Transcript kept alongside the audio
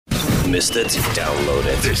missed it, download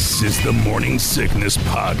it. This is the Morning Sickness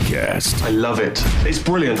Podcast. I love it. It's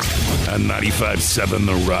brilliant. On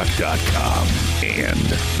 957therock.com and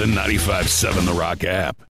the 957 The Rock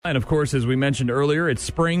app. And, of course, as we mentioned earlier, it's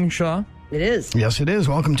spring, Shaw. It is. Yes, it is.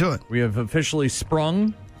 Welcome to it. We have officially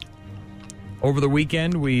sprung. Over the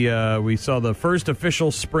weekend, we saw the first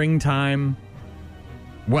official springtime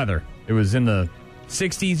weather. It was in the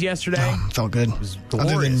 60s yesterday. Oh, felt good. It was Other than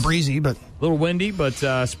glorious. breezy, but... A little windy, but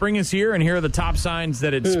spring is here, and here are the top signs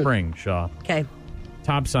that it's spring, Shaw. Okay.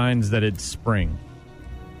 Top signs that it's spring.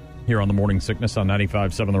 Here on the Morning Sickness on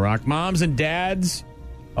 95.7 The Rock. Moms and dads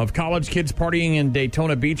of college kids partying in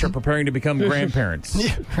Daytona Beach are preparing to become grandparents.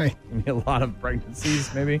 Yeah, right. A lot of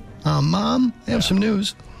pregnancies, maybe. Mom, I have some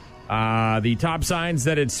news. The top signs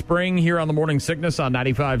that it's spring here on the Morning Sickness on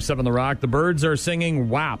 95.7 The Rock. The birds are singing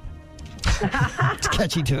WAP. It's a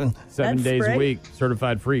catchy tune. 7 That's days a spring. week.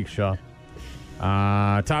 Certified freak, Shaw.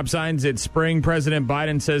 Top signs it's spring. President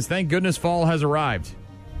Biden says, thank goodness fall has arrived.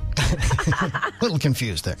 A little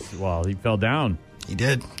confused there. Well, he fell down. He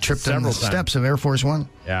did. Tripped on Several the times. steps of Air Force One.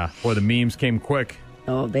 Yeah. Boy, the memes came quick.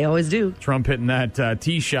 Oh, they always do. Trump hitting that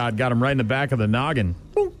tee shot, got him right in the back of the noggin.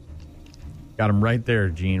 Boom. Got him right there,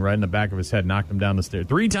 Gene, right in the back of his head, knocked him down the stairs.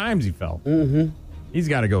 3 times he fell. Mm-hmm. He's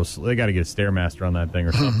got to go. They got to get a Stairmaster on that thing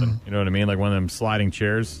or something. You know what I mean? Like one of them sliding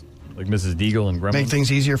chairs, like Mrs. Deagle and Gremlins. Make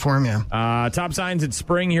things easier for him, yeah. Top signs it's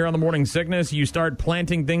spring here on the Morning Sickness. You start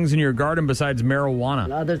planting things in your garden besides marijuana.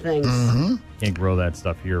 Other things. Can't grow that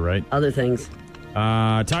stuff here, right? Other things.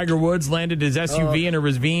 Tiger Woods landed his SUV in a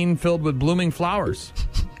ravine filled with blooming flowers.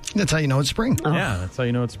 That's how you know it's spring. Yeah, that's how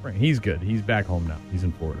you know it's spring. He's good. He's back home now. He's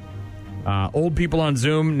in Florida. Old people on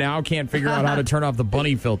Zoom now can't figure out how to turn off the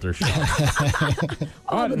bunny filter. Oh,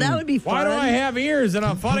 but that would be fun. Why do I have ears and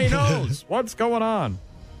a funny nose? What's going on?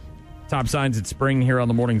 Top signs it's spring here on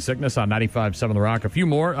the Morning Sickness on 95.7 The Rock. A few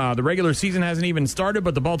more. The regular season hasn't even started,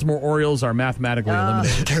 but the Baltimore Orioles are mathematically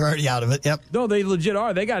eliminated. They're already out of it, yep. No, they legit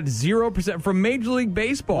are. They got 0% from Major League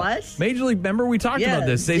Baseball. What? Major League, remember we talked Yeah, about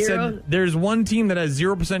this. They 0. said there's one team that has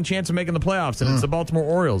 0% chance of making the playoffs, and it's the Baltimore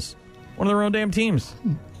Orioles. One of their own damn teams.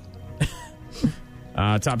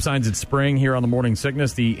 Top signs it's spring here on the Morning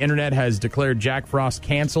Sickness. The internet has declared Jack Frost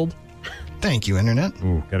canceled. Thank you, Internet.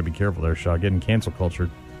 Ooh, got to be careful there, Shaw. Getting cancel cultured.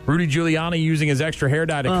 Rudy Giuliani using his extra hair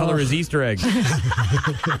dye to color his Easter eggs.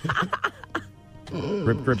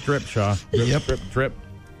 Drip, drip, drip, Shaw. Drip, drip, drip.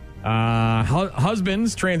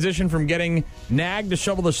 Husbands transition from getting nagged to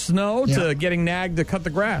shovel the snow to getting nagged to cut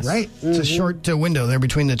the grass. Right. It's a short window there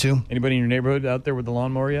between the two. Anybody in your neighborhood out there with the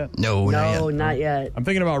lawnmower yet? No, No, not yet. I'm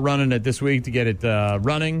thinking about running it this week to get it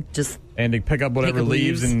running. Just and to pick up whatever pick up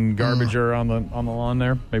leaves leaves. and garbage are on the lawn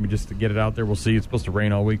there. Maybe just to get it out there. We'll see. It's supposed to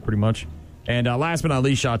rain all week pretty much. And last but not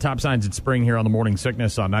least, Shaw, top signs it's spring here on the Morning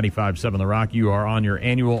Sickness on 95.7 The Rock. You are on your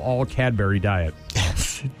annual all Cadbury diet.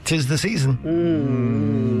 Tis the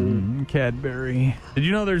season. Cadbury. Did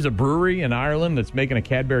you know there's a brewery in Ireland that's making a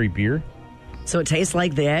Cadbury beer? so it tastes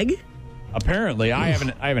like the egg. Apparently, I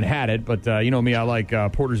haven't had it, but you know me, I like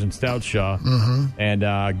porters and stouts, Shaw. Mm-hmm.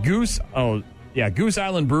 And Goose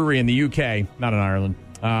Island Brewery in the UK, not in Ireland,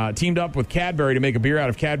 teamed up with Cadbury to make a beer out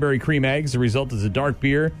of Cadbury cream eggs. The result is a dark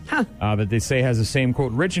beer that they say has the same,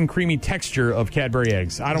 quote, rich and creamy texture of Cadbury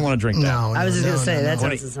eggs. I don't want to drink that. No, I was just going to say, no. that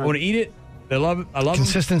I sounds want to eat it. I love it.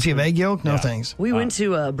 Consistency of egg yolk? No, thanks. We went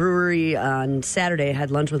to a brewery on Saturday, had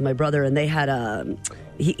lunch with my brother, and they had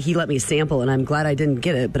he let me sample, and I'm glad I didn't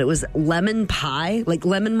get it, but it was lemon pie, like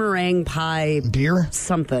lemon meringue pie. Beer?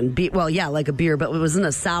 Something. Well, yeah, like a beer, but it wasn't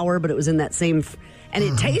a sour, but it was in that same... And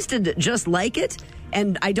it tasted just like it,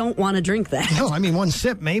 and I don't want to drink that. No, I mean, one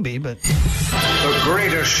sip maybe, but... The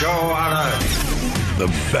greatest show on earth. The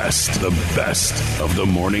best of the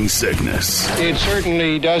Morning Sickness. It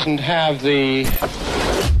certainly doesn't have the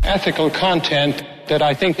ethical content that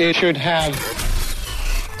I think it should have.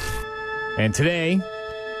 And today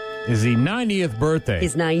is the 90th birthday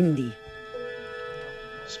He's 90.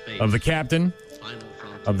 of the captain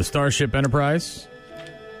of the Starship Enterprise,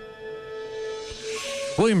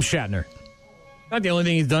 William Shatner. Not the only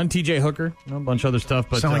thing he's done. T.J. Hooker, a bunch of other stuff.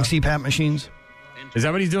 But Selling CPAP machines? is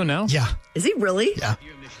that what he's doing now? Yeah. Is he really? Yeah.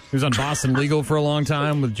 He was on Boston Legal for a long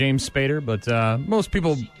time with James Spader, but most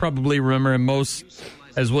people probably remember him most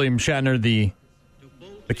as William Shatner, the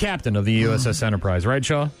captain of the USS Enterprise. Right,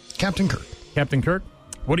 Shaw? Captain Kirk. Captain Kirk?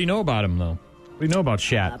 What do you know about him, though? What do you know about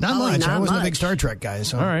Shat? Not Probably much. not I wasn't a much. big Star Trek guy,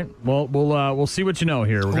 so... All right. Well, we'll see what you know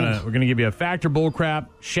here. We're gonna give you a fact or bullcrap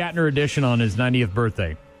Shatner edition on his 90th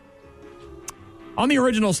birthday. On the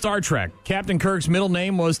original Star Trek, Captain Kirk's middle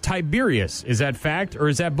name was Tiberius. Is that fact or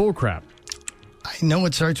is that bullcrap? I know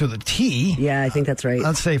it starts with a T. Yeah, I think that's right.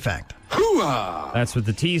 Let's say fact. Who That's what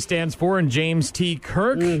the T stands for, and James T.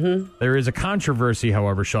 Kirk. There is a controversy,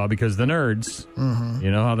 however, Shaw, because the nerds,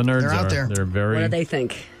 you know how the nerds They're out are. there. They're very. What do they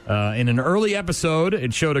think? In an early episode,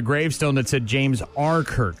 it showed a gravestone that said James R.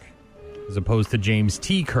 Kirk, as opposed to James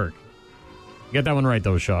T. Kirk. You got that one right,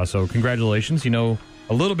 though, Shaw. So congratulations. You know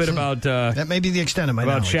a little bit about That may be the extent of my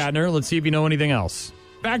knowledge. Shatner. Let's see if you know anything else.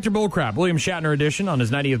 Fact or bullcrap? William Shatner edition on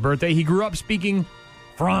his 90th birthday. He grew up speaking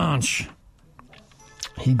French.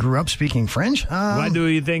 He grew up speaking French? Why do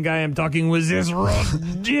you think I am talking with this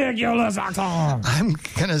ridiculous accent? I'm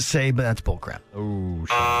going to say, but that's bullcrap. Oh,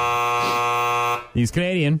 shit. He's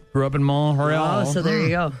Canadian. Grew up in Montreal. Oh, so there you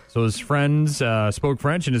go. So his friends spoke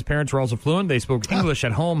French, and his parents were also fluent. They spoke English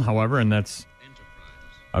at home, however, and that's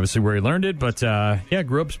obviously where he learned it. But, yeah,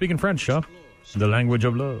 grew up speaking French, Shaw. The language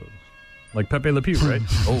of love. Like Pepe Le Pew, right?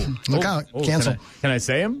 Look out. Cancel. Can I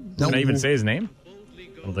say him? Nope. Can I even say his name?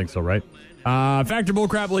 I don't think so, right? Fact or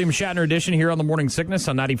bullcrap, William Shatner edition here on the Morning Sickness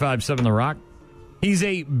on 95.7 The Rock. He's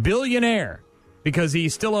a billionaire because he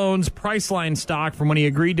still owns Priceline stock from when he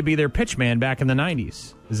agreed to be their pitchman back in the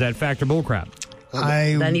 90s. Is that fact or bullcrap?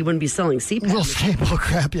 Then he wouldn't be selling CPAP. will say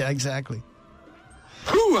bullcrap. Yeah, exactly.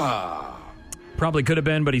 Probably could have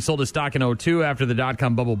been, but he sold his stock in 2002 after the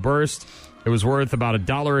dot-com bubble burst. It was worth about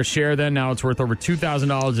 $1 a share then. Now it's worth over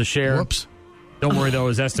 $2,000 a share. Whoops. Don't worry, though.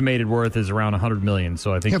 His estimated worth is around $100 million.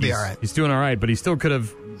 So I think He'll be all right. He's doing all right, but he still could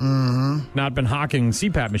have not been hawking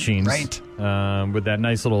CPAP machines. Right. With that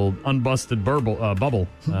nice little unbursted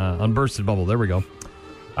bubble. There we go.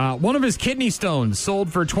 One of his kidney stones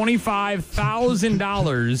sold for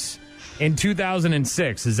 $25,000 in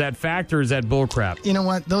 2006. Is that fact or is that bullcrap? You know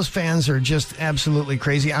what? Those fans are just absolutely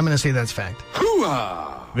crazy. I'm going to say that's fact.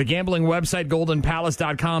 The gambling website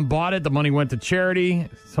GoldenPalace.com bought it. The money went to charity.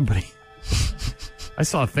 I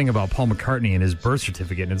saw a thing about Paul McCartney and his birth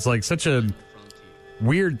certificate, and it's like such a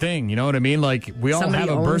weird thing. You know what I mean? Like, we all Somebody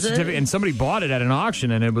have a birth owns it? certificate, and somebody bought it at an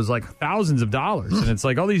auction, and it was like thousands of dollars. And it's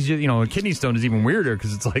like all these, you know, a kidney stone is even weirder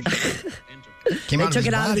because it's like Came They out took of his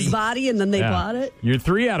it out of body. his body and then they Yeah. bought it. You're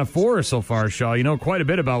 3 out of 4 so far, Shaw. You know quite a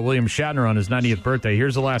bit about William Shatner on his 90th birthday.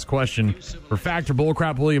 Here's the last question for Fact or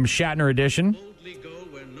Bullcrap William Shatner edition.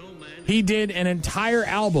 He did an entire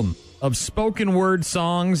album of spoken word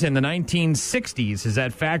songs in the 1960s. Is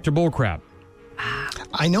that fact or bullcrap?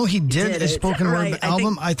 I know he did Did a it. spoken word Right, I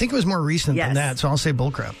album. think- I think it was more recent Yes. than that, so I'll say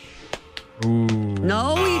bullcrap.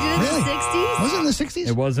 No, he did it Really? in the 60s? Was it in the 60s?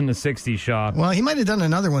 It was in the 60s, Shaw. Well, he might have done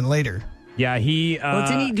another one later. Yeah, he... Well,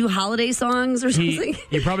 didn't he do holiday songs or something?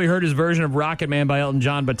 You probably heard his version of Rocket Man by Elton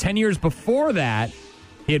John, but 10 years before that,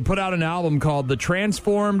 he had put out an album called The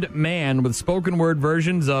Transformed Man with spoken word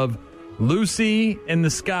versions of Lucy in the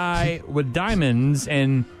Sky with Diamonds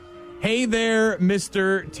and Hey There,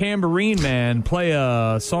 Mr. Tambourine Man, play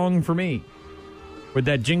a song for me. With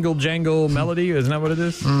that jingle jangle melody, isn't that what it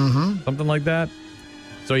is? Mm-hmm. Something like that.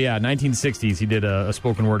 So yeah, 1960s, he did a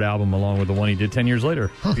spoken word album along with the one he did 10 years later,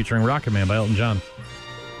 featuring Rocket Man by Elton John.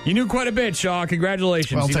 You knew quite a bit, Shaw.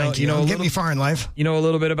 Congratulations. Well, thank you. know a Get little- me far in life. You know a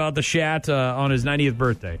little bit about the Shat on his 90th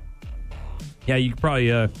birthday. Yeah, you could probably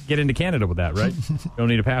get into Canada with that, right? You don't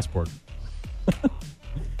need a passport.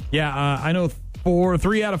 Yeah, I know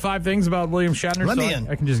 3 out of 5 things about William Shatner. Let so me in.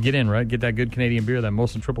 I can just get in, right? Get that good Canadian beer, that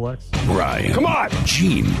Molson Triple X. Ryan. Come on.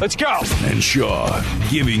 Gene. Let's go. And Shaw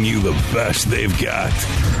giving you the best they've got.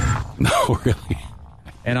 No, really.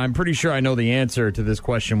 And I'm pretty sure I know the answer to this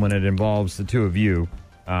question when it involves the two of you.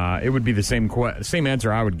 It would be the same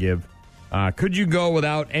answer I would give. Could you go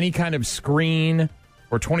without any kind of screen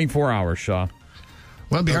for 24 hours, Shaw?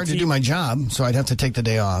 Well, it'd be hard to do my job, so I'd have to take the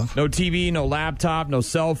day off. No TV, no laptop, no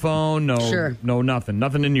cell phone, Sure. no nothing.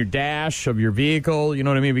 Nothing in your dash of your vehicle. You know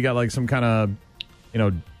what I mean? We got like some kind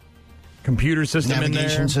of, computer system in there.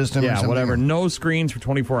 Navigation system or Yeah, something. whatever. No screens for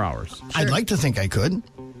 24 hours. I'd like to think I could.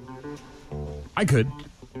 I could.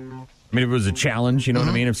 I mean, if it was a challenge, you know what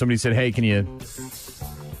I mean? If somebody said, hey, can you...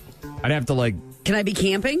 I'd have to Can I be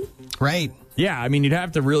camping? Right. Yeah, I mean, you'd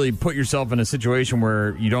have to really put yourself in a situation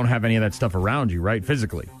where you don't have any of that stuff around you, right,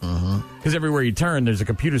 physically. Because everywhere you turn, there's a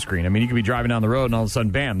computer screen. I mean, you could be driving down the road and all of a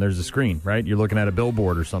sudden, bam, there's a screen, right? You're looking at a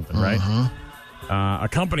billboard or something, right?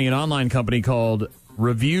 An online company called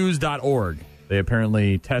Reviews.org. They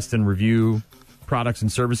apparently test and review products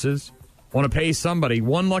and services. Want to pay somebody,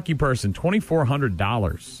 one lucky person,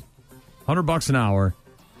 $2,400, $100 an hour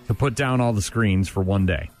to put down all the screens for one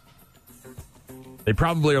day. They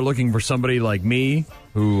probably are looking for somebody like me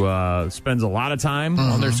who spends a lot of time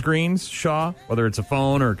on their screens, Shaw, whether it's a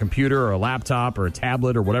phone or a computer or a laptop or a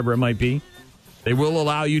tablet or whatever it might be. They will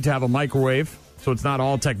allow you to have a microwave, so it's not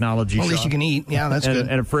all technology, Well, at least Shaw. you can eat. Yeah, that's and, good.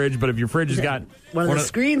 and a fridge, but if your fridge has got One of the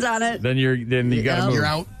screens on it. then you got to Yep. move. You're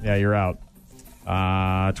out. Yeah, you're out.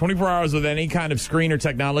 24 hours with any kind of screen or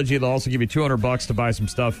technology. They'll also give you $200 to buy some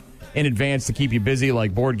stuff in advance to keep you busy,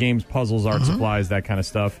 like board games, puzzles, art supplies, that kind of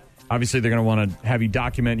stuff. Obviously, they're going to want to have you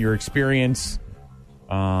document your experience.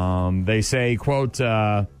 They say, quote,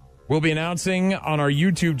 we'll be announcing on our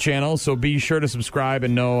YouTube channel, so be sure to subscribe.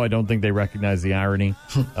 And no, I don't think they recognize the irony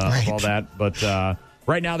of all that. But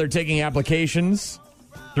right now, they're taking applications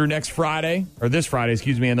through this Friday, and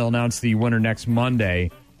they'll announce the winner next Monday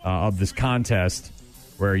of this contest,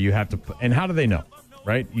 where you have to. And how do they know?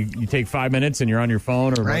 Right? You take 5 minutes and you're on your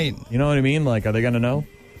phone, or right? You know what I mean? Like, are they going to know?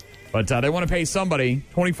 But they want to pay somebody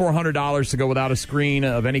 $2,400 to go without a screen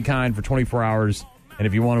of any kind for 24 hours. And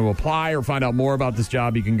if you want to apply or find out more about this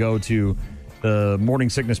job, you can go to the Morning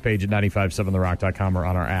Sickness page at 957therock.com or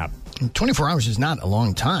on our app. 24 hours is not a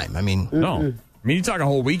long time. I mean, no. I mean, you talk a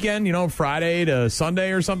whole weekend, Friday to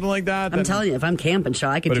Sunday or something like that. I'm telling you, if I'm camping, Shaw,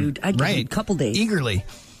 I could do a couple days. Eagerly.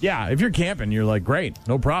 Yeah, if you're camping, you're like, great,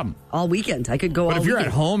 no problem. All weekend. I could go all weekend. But if you're at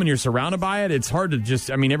home and you're surrounded by it, it's hard to just,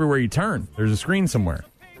 everywhere you turn, there's a screen somewhere,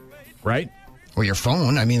 right? Or your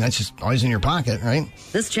phone. I mean, that's just always in your pocket, right?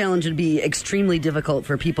 This challenge would be extremely difficult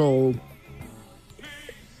for people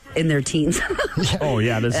in their teens. Oh,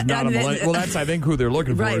 yeah, this is not a millennial. Well, that's, I think, who they're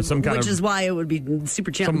looking for. Right, is some kind which is why it would be super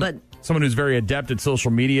challenging. Someone who's very adept at social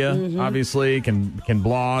media, obviously, can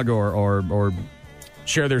blog or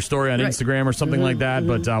share their story on Instagram or something like that,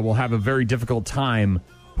 but will have a very difficult time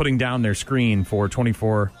putting down their screen for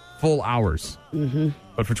 24 full hours.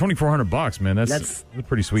 But for $2,400, man, that's a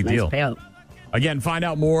pretty sweet deal. Nice payout. Again, find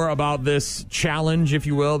out more about this challenge, if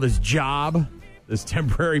you will, this job, this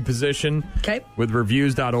temporary position with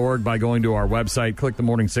reviews.org by going to our website. Click the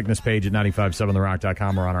Morning Sickness page at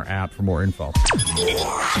 957therock.com or on our app for more info.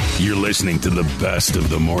 You're listening to the best of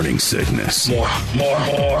the Morning Sickness. More.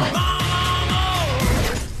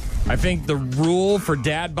 I think the rule for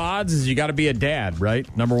dad bods is you got to be a dad, right?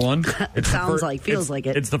 Number one. It feels like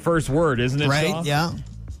it. It's the first word, isn't it, right, Shaw? Yeah.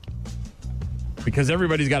 Because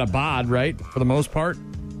everybody's got a bod, right, for the most part?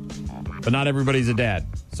 But not everybody's a dad.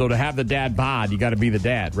 So to have the dad bod, you got to be the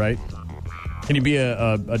dad, right? Can you be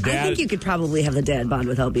a dad? I think you could probably have the dad bod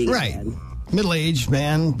without being a dad. Middle-aged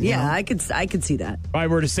man. Yeah, I could see that. If I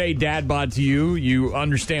were to say dad bod to you, you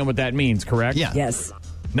understand what that means, correct? Yeah. Yes.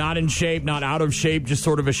 Not in shape, not out of shape, just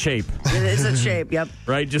sort of a shape. It is a shape, yep.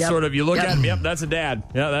 Right? Just sort of, you look at him, yep, that's a dad.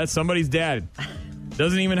 Yeah, that's somebody's dad.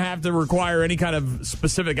 Doesn't even have to require any kind of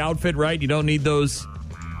specific outfit, right? You don't need those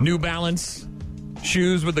New Balance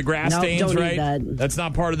shoes with the grass stains, don't right? Need that. That's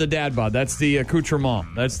not part of the dad bod. That's the accoutrement.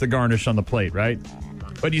 That's the garnish on the plate, right?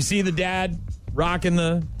 But you see the dad rocking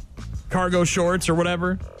the cargo shorts or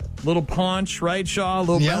whatever. Little paunch, right, Shaw? A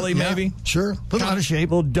little belly, maybe? Sure. A little out of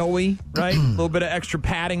shape. A little doughy, right? A little bit of extra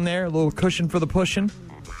padding there. A little cushion for the pushing.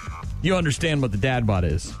 You understand what the dad bod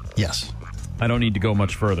is. Yes. I don't need to go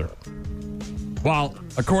much further. Well,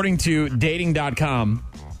 according to Dating.com,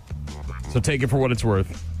 so take it for what it's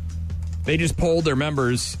worth, they just polled their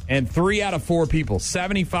members, and 3 out of 4 people,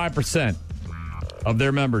 75% of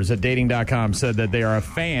their members at Dating.com said that they are a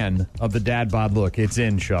fan of the dad bod look. It's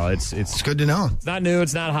in, Shaw. It's good to know. It's not new,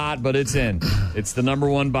 it's not hot, but it's in. It's the number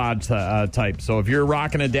one bod type. So if you're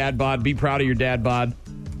rocking a dad bod, be proud of your dad bod.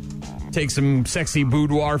 Take some sexy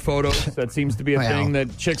boudoir photos. That seems to be a thing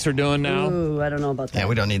that chicks are doing now. Ooh, I don't know about that. Yeah,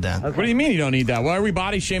 we don't need that. Okay. What do you mean you don't need that? Why are we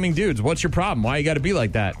body shaming dudes? What's your problem? Why you got to be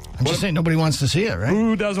like that? I'm just saying nobody wants to see it, right?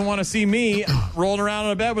 Who doesn't want to see me rolling around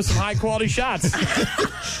in a bed with some high quality shots?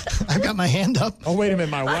 I've got my hand up. Oh, wait a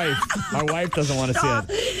minute. My wife doesn't want to see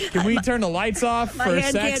it. Can we turn the lights off My for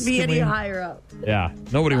hand sex? can't be any higher up. Yeah.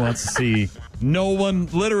 Nobody wants to see.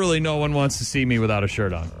 Literally no one wants to see me without a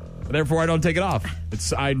shirt on. Therefore, I don't take it off.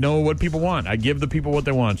 I know what people want. I give the people what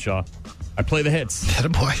they want, Shaw. I play the hits.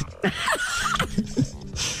 Attaboy.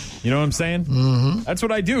 You know what I'm saying? Mm-hmm. That's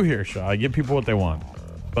what I do here, Shaw. I give people what they want.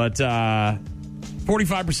 But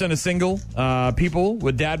 45% of single people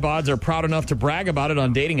with dad bods are proud enough to brag about it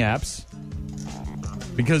on dating apps.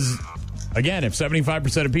 Because, again, if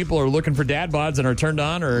 75% of people are looking for dad bods and are turned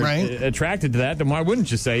on or attracted to that, then why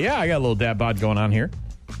wouldn't you say, yeah, I got a little dad bod going on here?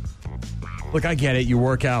 Look, I get it. You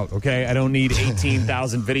work out, okay? I don't need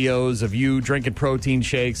 18,000 videos of you drinking protein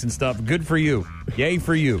shakes and stuff. Good for you. Yay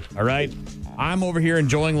for you, all right? I'm over here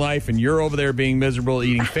enjoying life, and you're over there being miserable,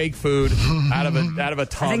 eating fake food out of a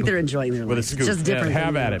tub. I think they're enjoying their with life. a scoop. It's just different.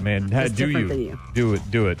 Have at it, man. Do you.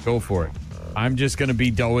 Do it. Go for it. I'm just going to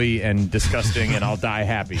be doughy and disgusting, and I'll die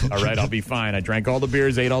happy, all right? I'll be fine. I drank all the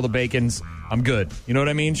beers, ate all the bacons. I'm good. You know what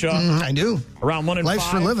I mean, Shaw? I do. Around 1 in 5.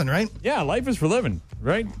 Life's for living, right? Yeah, life is for living,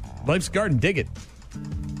 right? Life's a garden, dig it.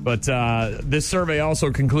 But this survey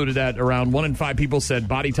also concluded that around 1 in 5 people said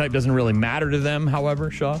body type doesn't really matter to them,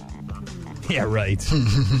 however, Shaw. Yeah, right.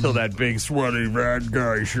 Until that big sweaty fat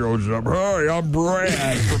guy shows up. Hi, I'm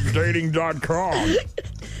Brad from Dating.com.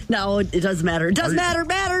 No, it does matter. It does matter. It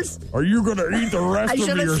matters. Are you going to eat the rest I of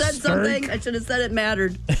should your have said steak? something. I should have said it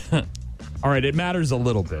mattered. All right, it matters a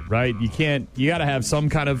little bit, right? You got to have some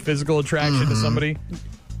kind of physical attraction to somebody.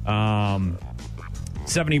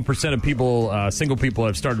 70% of people, single people,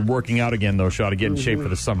 have started working out again, though, Shaw, to get in shape for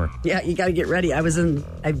the summer. Yeah, you got to get ready.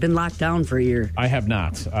 I've been locked down for a year. I have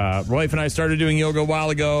not. Wife and I started doing yoga a while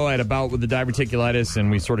ago. I had a bout with the diverticulitis,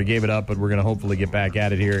 and we sort of gave it up, but we're going to hopefully get back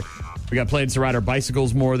at it here. We got plans to ride our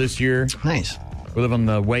bicycles more this year. Nice. We live on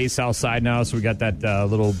the way south side now, so we got that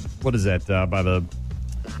little, what is that, by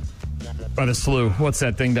the slough. What's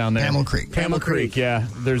that thing down there? Camel Creek. Camel Creek, yeah.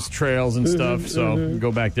 There's trails and stuff, so we can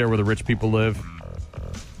go back there where the rich people live.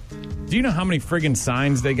 Do you know how many friggin'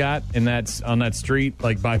 signs they got on that street,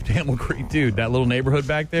 like by Camel Creek? Dude, that little neighborhood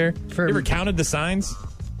back there. You ever counted the signs?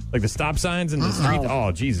 Like the stop signs in the street?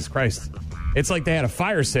 Oh, Jesus Christ. It's like they had a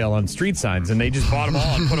fire sale on street signs, and they just bought them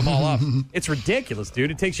all and put them all up. It's ridiculous,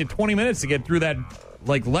 dude. It takes you 20 minutes to get through that,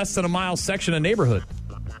 like, less than a mile section of neighborhood.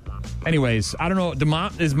 Anyways, I don't know.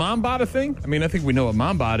 Is MomBot a thing? I mean, I think we know what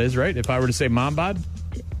MomBot is, right? If I were to say MomBot?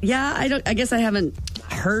 Yeah, I guess I haven't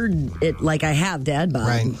heard it like I have Dad Bod.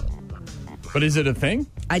 Right. But is it a thing?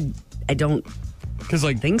 I don't Because,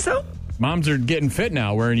 like, think so. moms are getting fit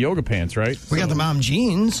now wearing yoga pants, right? We got the mom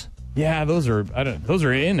jeans. Yeah, those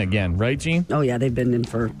are in again, right, Gene? Oh yeah, they've been in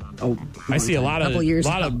for I see a lot of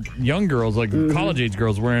young girls, like college age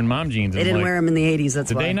girls, wearing mom jeans. They didn't wear them in the 80s. That's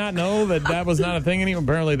Did why. they not know that was not a thing anymore?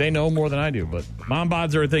 Apparently, they know more than I do. But mom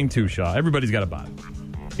bods are a thing too, Shaw. Everybody's got a bod.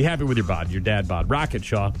 Be happy with your bod, your dad bod. Rock it,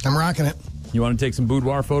 Shaw. I'm rocking it. You want to take some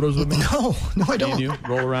boudoir photos with me? No, I don't. And you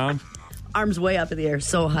roll around. Arms way up in the air,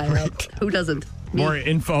 so high up. Who doesn't? More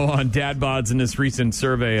info on dad bods in this recent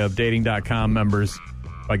survey of Dating.com members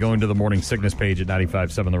by going to the morning sickness page at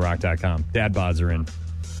 957therock.com. Dad bods are in.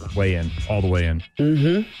 Way in. All the way in.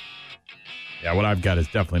 Mm-hmm. Yeah, what I've got is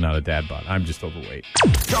definitely not a dad bod. I'm just overweight.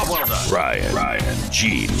 Job well done. Ryan,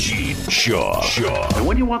 Gene, Shaw. And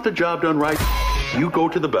when you want the job done right, you go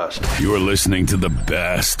to the best. You're listening to the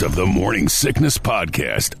best of the Morning Sickness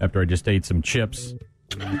Podcast. After I just ate some chips.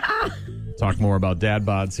 Talk more about dad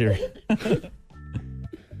bods here.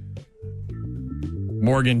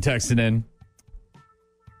 Morgan texted in.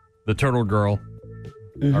 The Turtle Girl,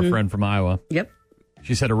 our friend from Iowa. Yep.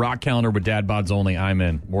 She said a rock calendar with dad bods only. I'm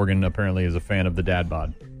in. Morgan apparently is a fan of the dad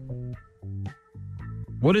bod.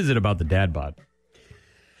 What is it about the dad bod?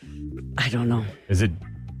 I don't know. Is it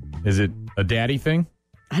a daddy thing?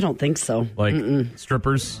 I don't think so. Like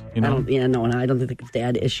strippers, you know? I don't think it's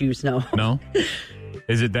dad issues, no. No?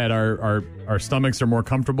 Is it that our stomachs are more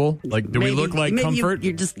comfortable? Like, do we look like Comfort?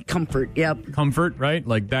 You're just Comfort, yep. Comfort, right?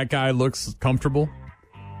 Like, that guy looks comfortable.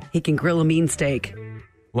 He can grill a mean steak.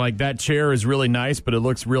 Like, that chair is really nice, but it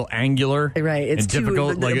looks real angular. Right. It's and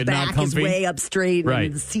difficult. The like, it's back not comfy. is way up straight, right.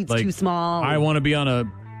 and the seat's like, too small. I want to be on a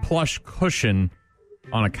plush cushion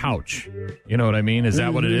on a couch. You know what I mean? Is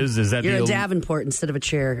that what it is? Is that You're a Davenport instead of a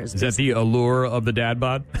chair. Is that the allure of the dad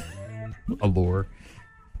bod? Allure.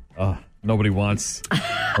 Nobody wants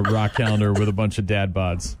a rock calendar with a bunch of dad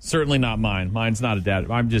bods. Certainly not mine. Mine's not a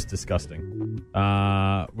dad. I'm just disgusting.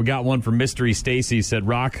 We got one from Mystery Stacy. Said,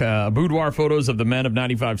 Rock, boudoir photos of the men of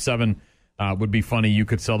 95.7 would be funny. You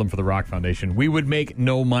could sell them for the Rock Foundation. We would make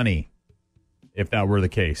no money if that were the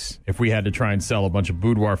case. If we had to try and sell a bunch of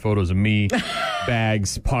boudoir photos of me,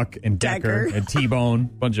 Bags, Puck, and Decker, and T-Bone,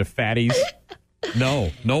 bunch of fatties. No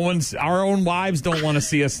one's. Our own wives don't want to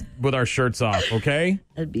see us with our shirts off. Okay,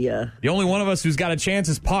 that'd be the only one of us who's got a chance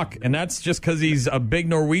is Puck, and that's just because he's a big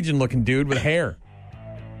Norwegian-looking dude with hair.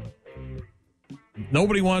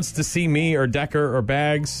 Nobody wants to see me or Decker or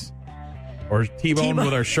Bags or T-Bone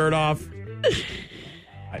with our shirt off.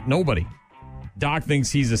 Nobody. Doc thinks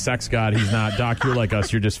he's a sex god. He's not. Doc, you're like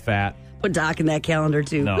us. You're just fat. Put Doc in that calendar,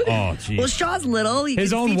 too. No. Oh, geez. Well, Shaw's little. You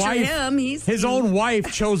his can own feature wife. Him. His own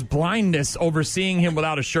wife chose blindness over seeing him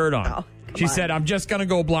without a shirt on. Oh, she said, I'm just going to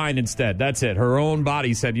go blind instead. That's it. Her own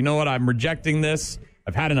body said, you know what? I'm rejecting this.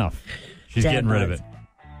 I've had enough. She's getting rid of it.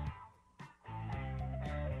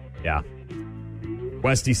 Yeah.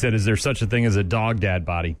 Westy said, is there such a thing as a dog dad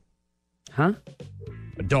body? Huh?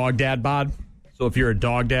 A dog dad bod? So if you're a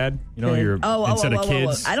dog dad, you know, you're instead of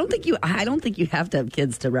kids. I don't think you have to have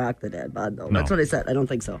kids to rock the dad bod, though. No. That's what I said. I don't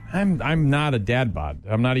think so. I'm not a dad bod.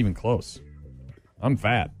 I'm not even close. I'm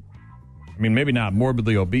fat. I mean, maybe not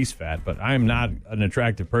morbidly obese fat, but I'm not an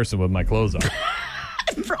attractive person with my clothes on.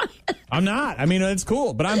 I'm not. I mean, it's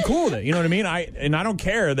cool, but I'm cool with it. You know what I mean? I don't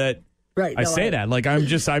care that I say that. Like, I've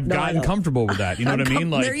gotten comfortable with that. You know what I mean?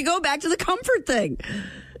 Like, there you go, back to the comfort thing.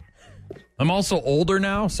 I'm also older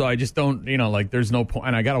now, so I just don't, there's no point.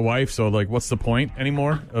 And I got a wife, so, what's the point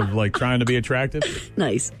anymore of, trying to be attractive?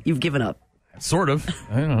 Nice. You've given up. Sort of.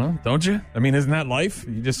 I don't know. Don't you? I mean, isn't that life?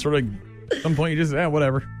 You just sort of, at some point, you just,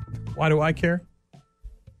 whatever. Why do I care?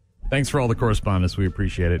 Thanks for all the correspondence. We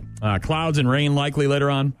appreciate it. Clouds and rain likely later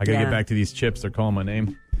on. I got to get back to these chips. They're calling my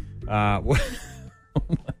name. I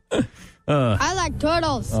like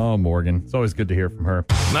turtles. Oh, Morgan. It's always good to hear from her.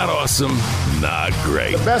 Not awesome, not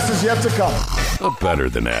great, The best is yet to come. but better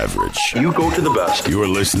than average. You go to the best. You are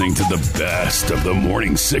listening to the best of the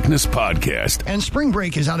Morning Sickness Podcast. And spring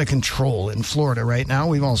break is out of control in Florida right now.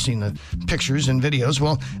 We've all seen the pictures and videos.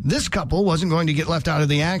 Well, this couple wasn't going to get left out of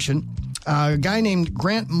the action. A guy named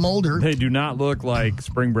Grant Mulder. They do not look like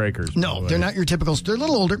spring breakers. No, they're not your typical. They're a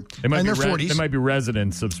little older. They might in be their 40s. They might be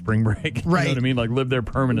residents of spring break. You Right. know what I mean? Live there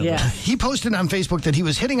permanently. Yeah. He posted on Facebook that he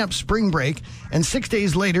was hitting up spring break, and 6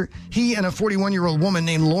 days later, he and a 41-year-old woman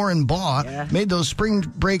named Lauren Baugh made those spring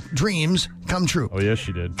break dreams come true. Oh, yes,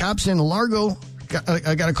 she did. Cops in Largo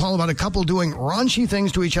got a call about a couple doing raunchy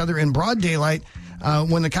things to each other in broad daylight.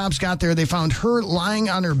 When the cops got there, they found her lying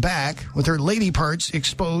on her back with her lady parts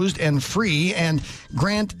exposed and free, and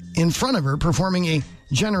Grant in front of her performing a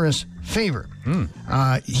generous favor.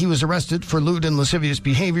 He was arrested for lewd and lascivious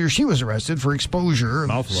behavior. She was arrested for exposure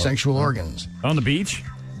of sexual organs. On the beach?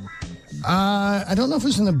 I don't know if it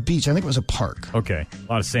was in the beach. I think it was a park. Okay.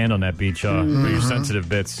 A lot of sand on that beach, Shaw. Your sensitive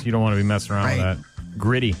bits. You don't want to be messing around with that.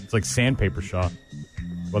 Gritty. It's like sandpaper, Shaw.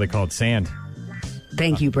 Well, they call it sand.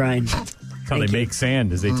 Thank you, Brian. That's how they make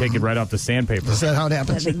sand, is they take it right off the sandpaper. Is that how it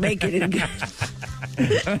happens? They make it in.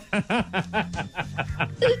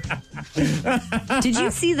 Did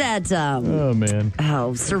you see that? Oh, man.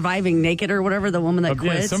 Surviving Naked or whatever, the woman that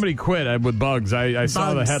quit? Yeah, somebody quit with bugs. I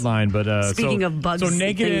saw the headline, but Speaking of bugs, so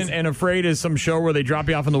Naked and Afraid is some show where they drop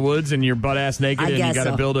you off in the woods and you're butt ass naked and you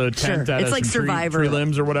got to build a tent out It's of like some Survivor. tree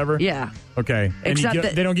limbs or whatever. Yeah. Okay. And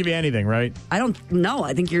they don't give you anything, right? I don't know.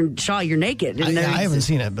 I think you're naked. I haven't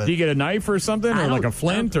seen it, but do you get a knife or something, or like a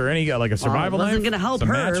flint, or any like a survival knife? Wasn't going to help Some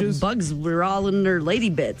her. matches? Bugs were all in their lady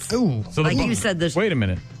bits. Ooh. So like you said, this. Wait a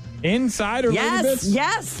minute. Inside or lady bits?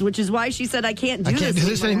 Yes. Which is why she said, I can't do I can't do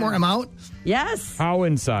this anymore. I'm out. Yes. How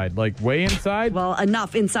inside? Like way inside? Well,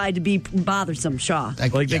 enough inside to be bothersome, Shaw.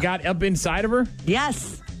 They got up inside of her?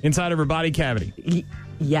 Yes. Inside of her body cavity?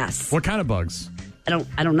 Yes. What kind of bugs?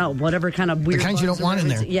 I don't know. Whatever kind of weird the kinds you bugs don't want in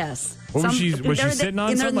there. Yes. What was she sitting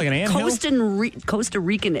on? Something like an anthill? Costa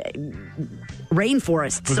Rican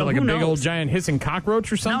rainforest. Was so it like who a big knows? old giant hissing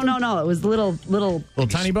cockroach or something? No. It was little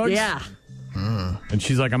tiny bugs? Yeah. And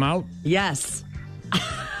she's like, I'm out? Yes.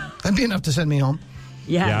 That'd be enough to send me home.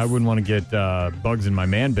 Yes. Yeah, I wouldn't want to get bugs in my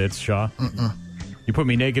man bits, Shaw. You put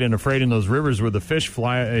me naked and afraid in those rivers where the fish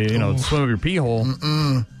fly, swim up your pee hole.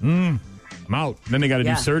 I'm out. Then they got to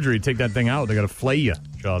do surgery to take that thing out. They got to flay you,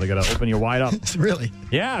 Shaw. They got to open you wide up. Really?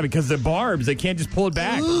 Yeah, because they're barbs. They can't just pull it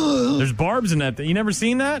back. There's barbs in that thing. You never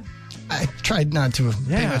seen that? I tried not to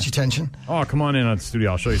pay much attention. Oh, come on in the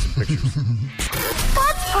studio. I'll show you some pictures.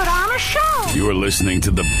 Let's put on a show. You are listening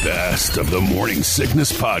to the best of the Morning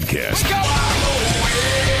Sickness Podcast.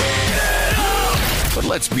 But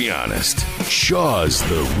let's be honest, Shaw's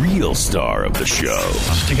the real star of the show.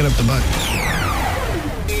 Stick it up the butt.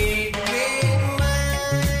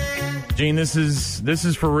 Gene, this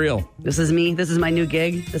is for real. This is me. This is my new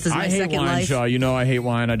gig. This is my I hate second wine, life. Shaw. You know I hate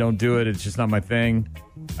wine. I don't do it. It's just not my thing.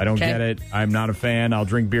 I don't get it. I'm not a fan. I'll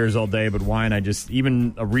drink beers all day, but wine,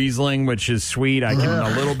 even a Riesling, which is sweet, I give it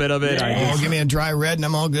a little bit of it. Give me a dry red and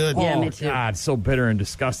I'm all good. Yeah, oh, me too. God, it's so bitter and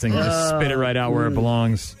disgusting. Just spit it right out where it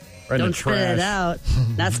belongs. Right in Don't the trash. spit it out.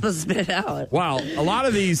 Not supposed to spit it out. Wow, a lot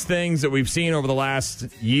of these things that we've seen over the last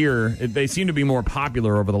year, they seem to be more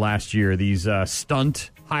popular over the last year. These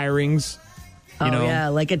stunt hirings.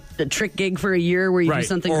 Like a trick gig for a year where you do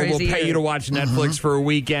something crazy. Or we'll pay you to watch Netflix for a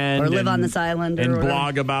weekend. Or live on this island. And or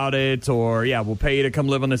blog about it. Or, we'll pay you to come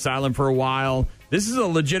live on this island for a while. This is a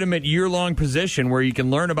legitimate year-long position where you can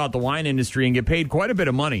learn about the wine industry and get paid quite a bit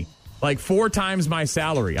of money. Like 4 times my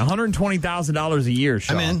salary. $120,000 a year,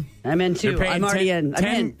 Shaw. I'm in too. I'm already in. I'm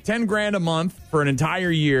in. 10 grand a month for an entire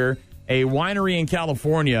year. A winery in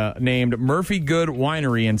California named Murphy Good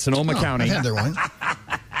Winery in Sonoma County. I had their wine.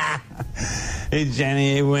 Hey,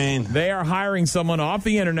 Jenny. Hey, Wayne. They are hiring someone off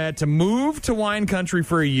the internet to move to wine country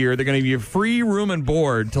for a year. They're going to give you free room and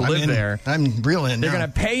board to live there. I'm real in. They're going to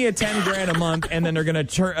pay you 10 grand a month, and then they're going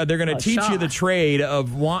to teach you the trade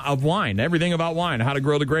of wine, everything about wine, how to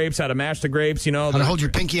grow the grapes, how to mash the grapes, how to hold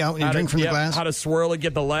your pinky out when you drink from the glass, how to swirl it,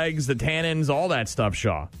 get the legs, the tannins, all that stuff,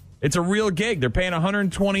 Shaw. It's a real gig. They're paying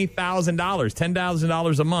 $120,000,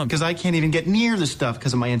 $10,000 a month. Because I can't even get near the stuff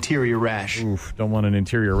because of my interior rash. Oof, don't want an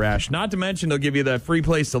interior rash. Not to mention they'll give you that free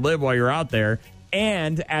place to live while you're out there.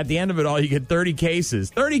 And at the end of it all, you get 30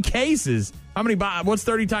 cases. 30 cases? How many? What's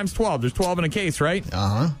 30 times 12? There's 12 in a case, right?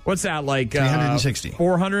 Uh-huh. What's that, like? 360.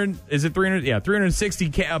 400? Is it 300? Yeah,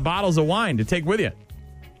 360 bottles of wine to take with you.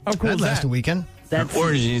 How cool is that? Last a weekend.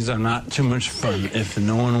 Orgies are not too much fun if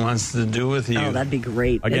no one wants to do with you. Oh, that'd be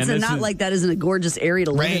great. Again, It's not like that isn't a gorgeous area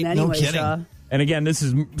to live in anyway, no kidding. Shaw. And again, this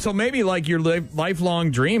is so maybe like your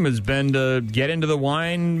lifelong dream has been to get into the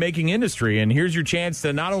wine making industry, and here's your chance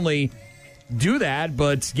to not only do that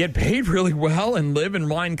but get paid really well and live in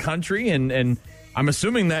wine country. And I'm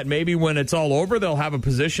assuming that maybe when it's all over, they'll have a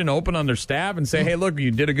position open on their staff and say, "Hey, look,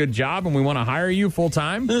 you did a good job, and we want to hire you full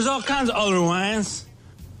time." There's all kinds of other wines.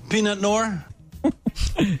 Peanut Noir.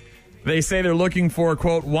 They say they're looking for,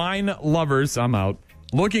 quote, wine lovers. I'm out.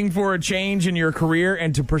 Looking for a change in your career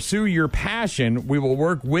and to pursue your passion. We will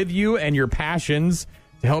work with you and your passions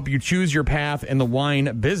to help you choose your path in the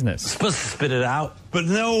wine business. Supposed to spit it out. But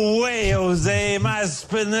no way, Jose. Am I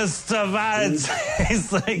spitting this stuff out? It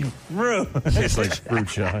tastes like fruit. It tastes like fruit,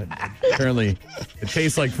 Shaw. Apparently, it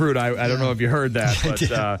tastes like fruit. I don't know if you heard that,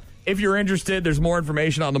 but if you're interested, there's more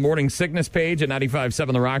information on the Morning Sickness page at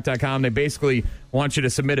 957therock.com. They basically want you to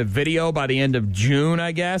submit a video by the end of June,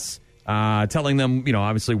 I guess, telling them,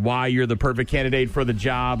 obviously why you're the perfect candidate for the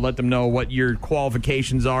job. Let them know what your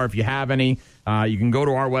qualifications are, if you have any. You can go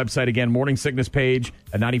to our website, again, Morning Sickness page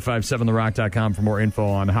at 957therock.com for more info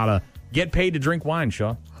on how to get paid to drink wine,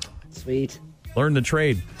 Shaw. Sweet. Learn the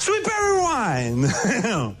trade. Sweet berry wine.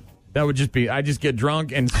 That would just be, I just get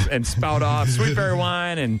drunk and spout off sweet berry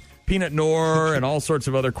wine and Peanut Noir and all sorts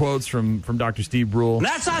of other quotes from Dr. Steve Brule.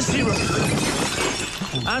 That's how Steve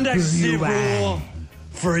Brule. I'm Dr. Steve Brule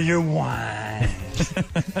for your wine.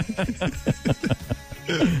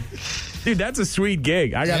 Dude, that's a sweet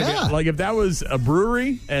gig. I gotta get, like, if that was a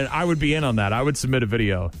brewery, and I would be in on that. I would submit a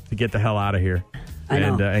video to get the hell out of here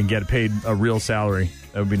and get paid a real salary.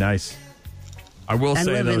 That would be nice. I will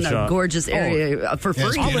say, live though, in a gorgeous area for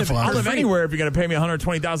free. I'll live anywhere if you're going to pay me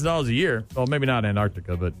 $120,000 a year. Well, maybe not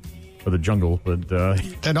Antarctica, but for the jungle. But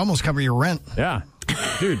that'd almost cover your rent. Yeah,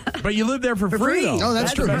 dude. But you live there for free, though. Oh,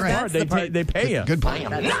 that's true. The best part. They pay you. Good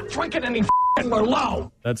point. I'm not drinking any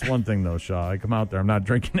Merlot. That's one thing, though, Shaw. I come out there. I'm not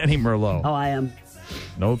drinking any Merlot. Oh, I am.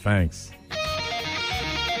 No thanks.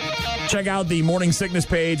 Check out the Morning Sickness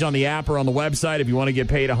page on the app or on the website if you want to get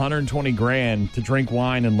paid $120,000 to drink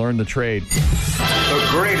wine and learn the trade. The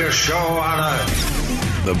greatest show on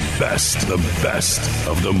earth. The best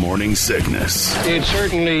of the Morning Sickness. It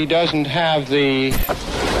certainly doesn't have the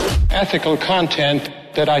ethical content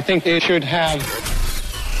that I think it should have.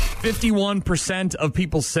 51% of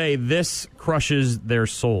people say this crushes their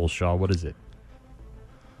soul, Shaw. What is it?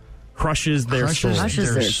 Crushes their soul.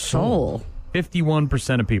 Crushes their soul.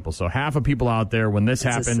 51% of people. So half of people out there, when this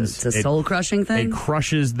happens, it's a soul-crushing thing? It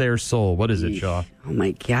crushes their soul. What is it, Shaw? Oh,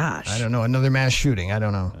 my gosh. I don't know. Another mass shooting. I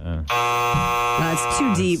don't know. No, it's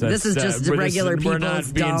too deep. This is just regular people. We're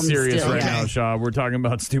not being serious right now, Shaw. We're talking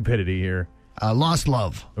about stupidity here. Lost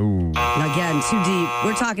love. Ooh. Again, too deep.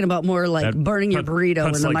 We're talking about more like burning your burrito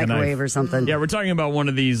in the microwave or something. Yeah, we're talking about one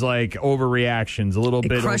of these like overreactions, a little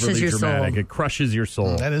bit overly dramatic. It crushes your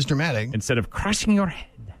soul. That is dramatic. Instead of crushing your head.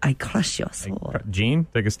 I crush your soul. Gene,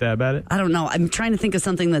 take a stab at it. I don't know. I'm trying to think of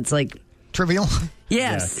something that's like trivial.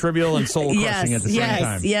 Yes. Yeah, trivial and soul crushing at the same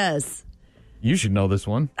time. Yes. You should know this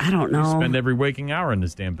one. I don't know. You spend every waking hour in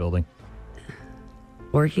this damn building.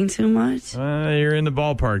 Working too much? You're in the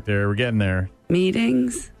ballpark there. We're getting there.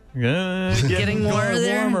 Meetings? Getting more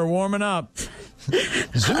there? Warming up.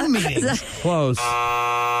 Zoom meetings. Close.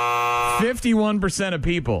 51% of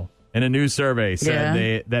people in a new survey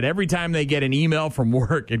said that every time they get an email from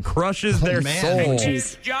work, it crushes their soul.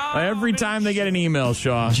 Every time they get an email,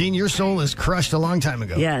 Shaw. Gene, your soul is crushed a long time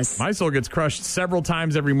ago. Yes. My soul gets crushed several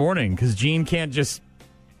times every morning because Gene can't just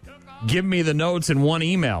give me the notes in one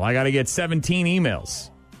email. I got to get 17 emails.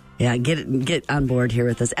 Yeah, get on board here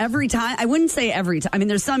with this. Every time, I wouldn't say every time. I mean,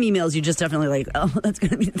 there's some emails you just definitely like, oh, that's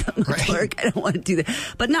going to be that much work. I don't want to do that.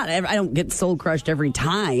 But not, I don't get soul crushed every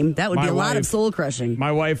time. That would be a lot of soul crushing.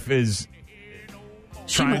 My wife is...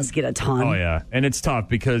 She must get a ton. Oh, yeah. And it's tough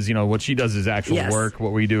because, what she does is actual work.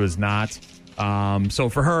 What we do is not. So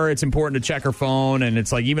for her, it's important to check her phone. And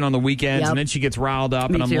it's like even on the weekends. And then she gets riled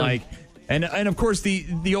up. And I'm like... And of course,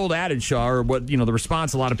 the old adage, Shaw, or what, the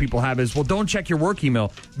response a lot of people have is, well, don't check your work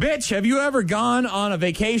email. Bitch, have you ever gone on a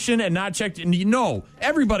vacation and not checked? No,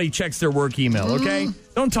 everybody checks their work email, okay?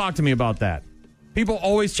 Don't talk to me about that. People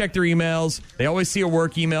always check their emails. They always see a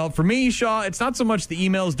work email. For me, Shaw, it's not so much the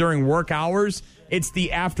emails during work hours. It's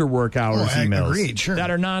the after work hours emails. Agreed, sure.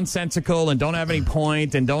 That are nonsensical and don't have any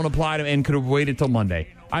point and don't apply to and could have waited till Monday.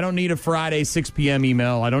 I don't need a Friday 6 p.m.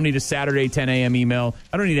 email. I don't need a Saturday 10 a.m. email.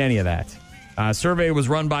 I don't need any of that. Survey was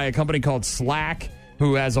run by a company called Slack,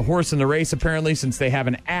 who has a horse in the race, apparently, since they have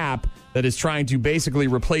an app that is trying to basically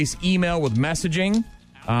replace email with messaging.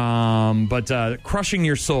 But crushing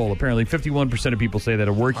your soul. Apparently, 51% of people say that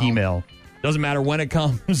a work email, doesn't matter when it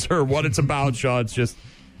comes or what it's about, Shaw. It's just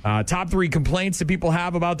top 3 complaints that people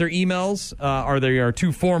have about their emails are they are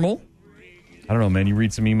too formal. I don't know, man. You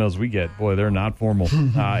read some emails we get. Boy, they're not formal.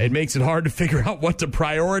 It makes it hard to figure out what to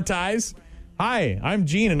prioritize. Hi, I'm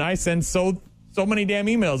Gene, and I send so many damn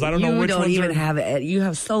emails. I don't know which ones You don't even have it. You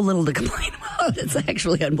have so little to complain about. It's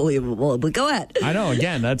actually unbelievable. But go ahead. I know.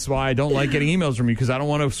 Again, that's why I don't like getting emails from you, because I don't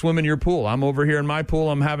want to swim in your pool. I'm over here in my pool.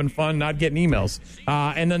 I'm having fun, not getting emails.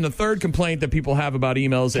 And then the third complaint that people have about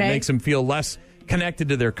emails, it makes them feel less connected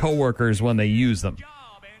to their coworkers when they use them.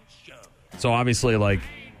 So obviously, like,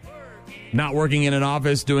 not working in an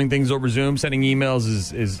office, doing things over Zoom, sending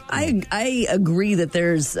emails is I agree that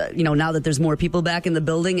there's, now that there's more people back in the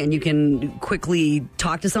building and you can quickly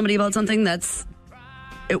talk to somebody about something, it's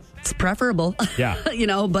preferable. Yeah.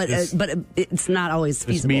 But it's not always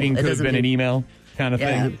feasible. This meeting could have been an email kind of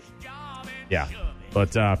thing. Yeah.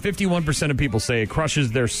 But 51% of people say it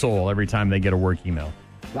crushes their soul every time they get a work email.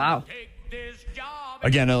 Wow.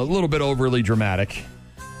 Again, a little bit overly dramatic.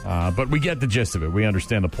 But we get the gist of it. We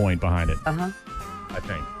understand the point behind it. Uh-huh. I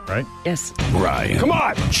think, right? Yes. Ryan. Come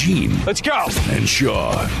on. Gene. Let's go. And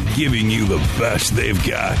Shaw giving you the best they've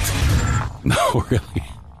got. No, really.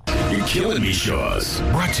 You're killing me, Shaws.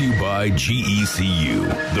 Brought to you by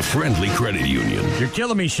GECU, the friendly credit union. You're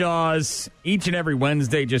killing me, Shaws. Each and every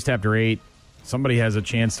Wednesday just after 8, somebody has a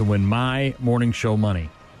chance to win my morning show money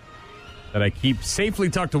that I keep safely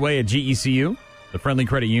tucked away at GECU. The Friendly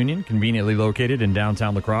Credit Union, conveniently located in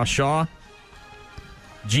downtown La Crosse. Shaw,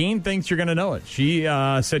 Jean thinks you're going to know it. She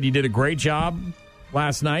said you did a great job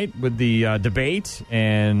last night with the debate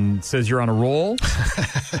and says you're on a roll.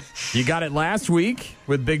 You got it last week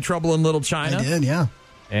with Big Trouble in Little China. I did, yeah.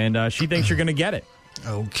 And she thinks you're going to get it.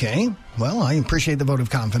 Okay. Well, I appreciate the vote of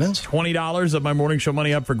confidence. $20 of my morning show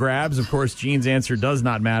money up for grabs. Of course, Gene's answer does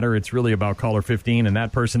not matter. It's really about caller 15, and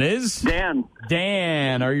that person is... Dan.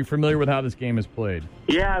 Dan, are you familiar with how this game is played?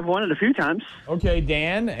 Yeah, I've won it a few times. Okay,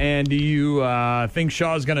 Dan, and do you think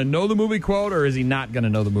Shaw's going to know the movie quote, or is he not going to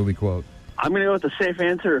know the movie quote? I'm going to go with the safe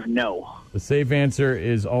answer of no. The safe answer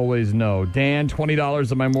is always no. Dan,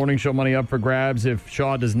 $20 of my morning show money up for grabs. If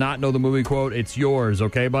Shaw does not know the movie quote, it's yours.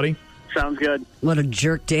 Okay, buddy? Sounds good. What a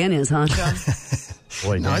jerk Dan is, huh, Shaw?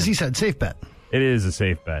 Boy, no, as he said, safe bet. It is a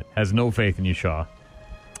safe bet. Has no faith in you, Shaw.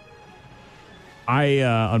 I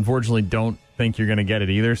unfortunately don't think you're going to get it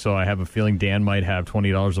either, so I have a feeling Dan might have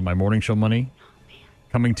 $20 of my morning show money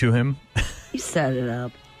coming to him. You set it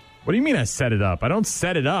up. What do you mean I set it up? I don't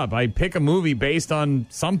set it up. I pick a movie based on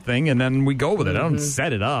something, and then we go with it. I don't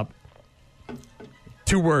set it up.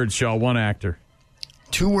 2 words, Shaw, 1 actor.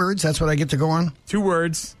 2 words? That's what I get to go on? 2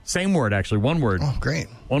 words. Same word, actually. 1 word. Oh, great.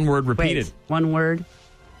 1 word repeated. Wait, 1 word?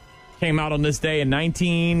 Came out on this day in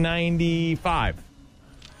 1995.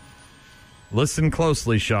 Listen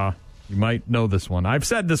closely, Shaw. You might know this one. I've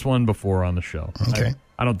said this one before on the show. Okay.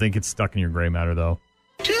 I don't think it's stuck in your gray matter, though.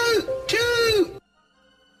 2.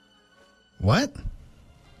 What?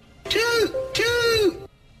 2.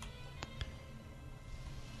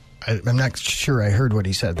 I'm not sure I heard what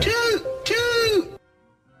he said there. 2.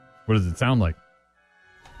 What does it sound like?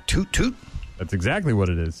 Toot, toot. That's exactly what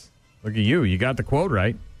it is. Look at you. You got the quote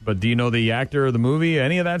right. But do you know the actor or the movie,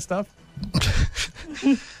 any of that stuff?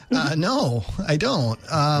 No, I don't.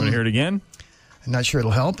 Want to hear it again? I'm not sure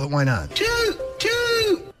it'll help, but why not? 2.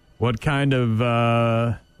 What kind of...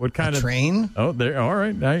 train? Oh, there. All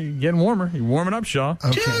right. Now you're getting warmer. You're warming up, Shaw.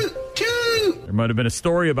 Okay. 2. There might have been a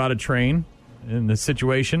story about a train in this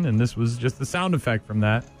situation, and this was just the sound effect from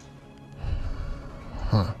that.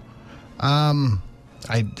 Huh. None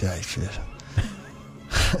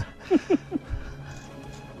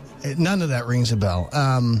of that rings a bell.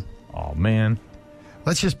 Oh, man.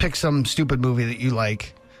 Let's just pick some stupid movie that you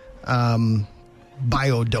like. Biodome.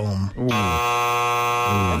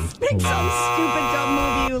 Let's pick some stupid dumb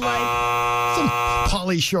movie you like. Some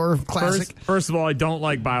Pauly Shore classic. First of all, I don't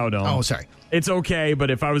like Biodome. Oh, sorry. It's okay,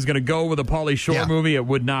 but if I was going to go with a Pauly Shore movie, it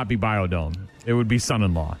would not be Biodome. It would be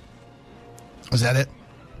Son-in-Law. Was that it?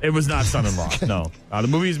 It was not Son-in-Law, no. The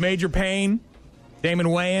movie is Major Payne, Damon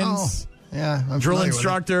Wayans, I'm drill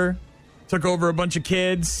instructor, took over a bunch of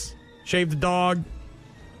kids, shaved the dog,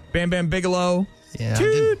 Bam Bam Bigelow. Yeah,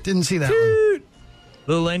 Toot, didn't see that toot.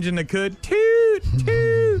 Little engine that could. Toot,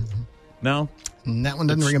 toot. No? one. That one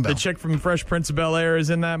doesn't ring a bell. The chick from Fresh Prince of Bel-Air is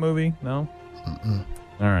in that movie? No? Mm-mm.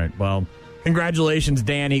 All right. Well, congratulations,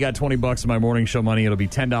 Dan. He got $20 of my morning show money. It'll be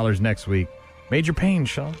 $10 next week. Major pain,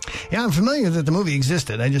 Sean. Yeah, I'm familiar that the movie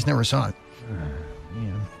existed. I just never saw it.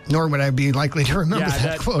 Nor would I be likely to remember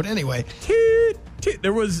that quote anyway.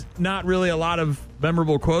 There was not really a lot of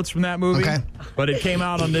memorable quotes from that movie. Okay. But it came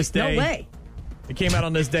out on this day. No way. It came out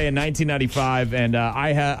on this day in 1995, and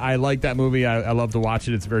I like that movie. I love to watch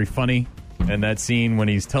it. It's very funny. And that scene when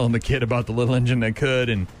he's telling the kid about the little engine that could,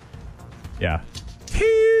 and yeah.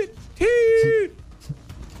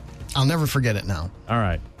 I'll never forget it now. All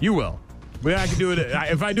right. You will. But I can do it.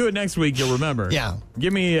 If I do it next week, you'll remember. Yeah.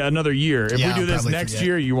 Give me another year. If we I'll do this next forget.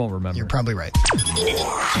 year, you won't remember. You're probably right.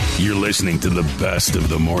 You're listening to the best of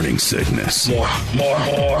the morning sickness. More.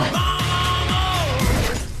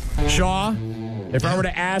 Shaw, if I were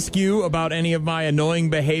to ask you about any of my annoying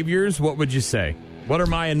behaviors, what would you say? What are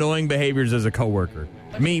my annoying behaviors as a coworker?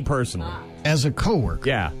 Me personally. As a coworker?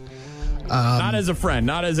 Yeah. Not as a friend,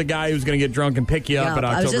 not as a guy who's going to get drunk and pick you up at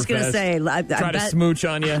Oktoberfest. I was just going to say, try to smooch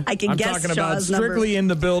on you. I can I'm guess talking about Shaw's strictly in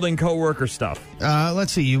the building coworker stuff.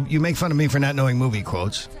 Let's see. You make fun of me for not knowing movie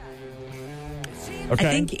quotes. Okay.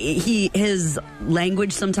 I think his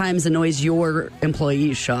language sometimes annoys your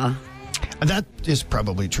employees, Shaw. That is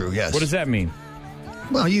probably true, yes. What does that mean?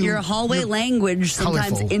 Well, your hallway language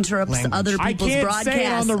sometimes interrupts other people's broadcasts. I can't say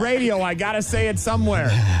it on the radio. I got to say it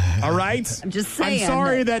somewhere. All right? I'm just saying. I'm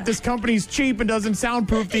sorry that this company's cheap and doesn't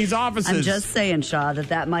soundproof these offices. I'm just saying, Shaw,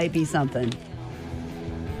 that might be something.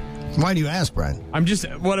 Why do you ask, Brian?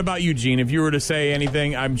 What about you, Gene? If you were to say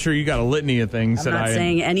anything, I'm sure you got a litany of things. I'm not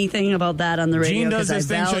saying anything about that on the radio. Gene does this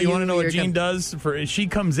thing, so you want to know what Gene does? She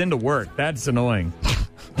comes into work. That's annoying.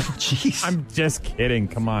 Jeez. I'm just kidding.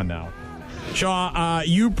 Come on now. Shaw,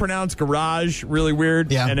 you pronounce garage really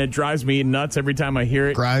weird, and it drives me nuts every time I hear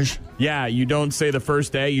it. Garage? Yeah, you don't say the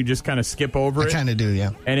first day, you just kind of skip over it. I kind of do, yeah.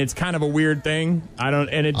 And it's kind of a weird thing. I'll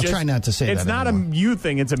try not to say that It's not anymore. a you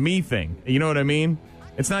thing, it's a me thing. You know what I mean?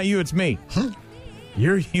 It's not you, it's me.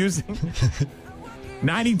 You're using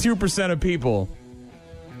 92% of people,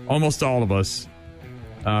 almost all of us,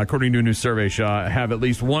 according to a new survey, Shaw, have at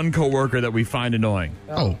least one coworker that we find annoying.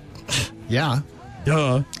 Oh, yeah.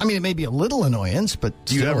 Duh. I mean, it may be a little annoyance, but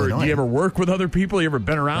do you ever work with other people? You ever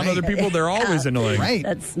been around other people? They're always annoying. Right.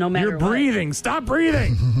 That's no matter You're breathing. Stop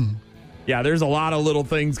breathing. Yeah, there's a lot of little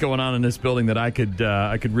things going on in this building that I could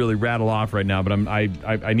really rattle off right now, but I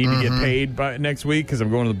need to get paid by next week because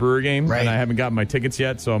I'm going to the Brewer game, and I haven't gotten my tickets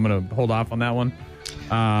yet, so I'm going to hold off on that one.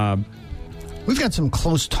 We've got some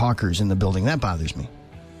close talkers in the building. That bothers me.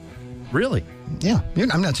 Really? Yeah.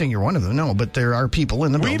 I'm not saying you're one of them, no, but there are people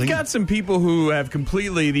in the building. We've got some people who have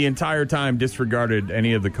completely the entire time disregarded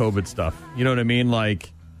any of the COVID stuff. You know what I mean?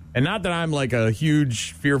 Like, and not that I'm like a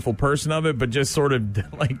huge fearful person of it, but just sort of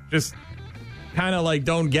like just kind of like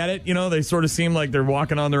don't get it. You know, they sort of seem like they're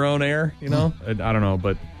walking on their own air, you know? I don't know,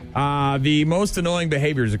 but the most annoying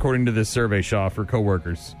behaviors according to this survey, Shaw, for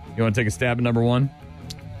coworkers. You want to take a stab at number one?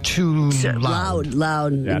 Too loud.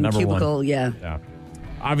 Yeah, number cubicle, one. Yeah.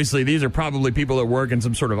 Obviously, these are probably people that work in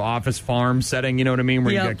some sort of office farm setting, you know what I mean,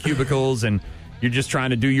 where you got cubicles and you're just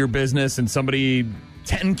trying to do your business and somebody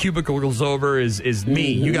 10 cubicles over is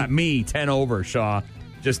me. You got me 10 over, Shaw,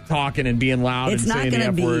 just talking and being loud it's and saying the F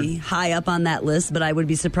word. It's not going to be high up on that list, but I would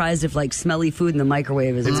be surprised if like smelly food in the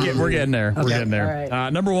microwave is We're getting there. Okay. We're getting there. All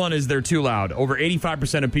right. Number one is they're too loud. Over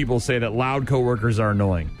 85% of people say that loud coworkers are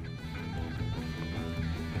annoying.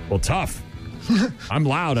 Well, tough. I'm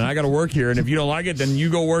loud and I got to work here, and if you don't like it, then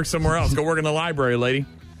you go work somewhere else. Go work in the library, lady.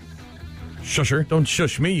 Shusher. Don't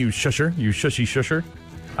shush me, you shusher. You shushy shusher.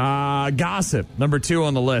 Gossip. Number two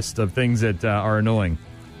on the list of things that are annoying,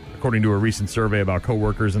 according to a recent survey about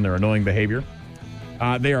coworkers and their annoying behavior.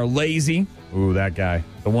 They are lazy. Ooh, that guy.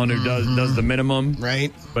 The one who does the minimum.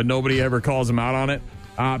 Right. But nobody ever calls them out on it.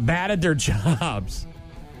 Bad at their jobs.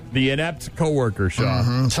 The inept coworker,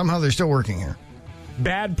 Shaw. Somehow they're still working here.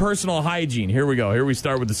 Bad personal hygiene. Here we go. Here we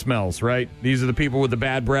start with the smells, right? These are the people with the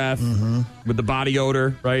bad breath, with the body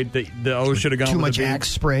odor, right? The should have gone too with much Axe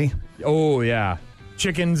spray. Oh, yeah.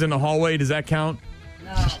 Chickens in the hallway, does that count?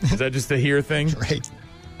 No. Is that just a here thing? Right.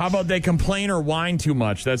 How about they complain or whine too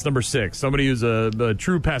much? That's number 6. Somebody who's a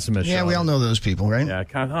true pessimist. Yeah, we all know those people, right? Yeah.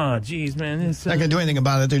 Oh, geez, man. Not going to do anything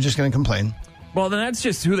about it. They're just going to complain. Well, then that's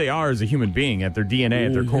just who they are as a human being at their DNA,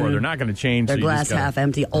 at their core. They're not going to change. Their so glass half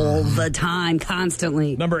empty all the time,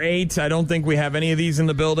 constantly. Number 8, I don't think we have any of these in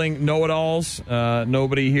the building. Know-it-alls.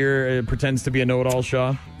 Nobody here pretends to be a know-it-all,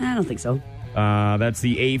 Shaw. I don't think so. That's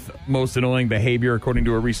the 8th most annoying behavior, according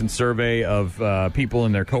to a recent survey of people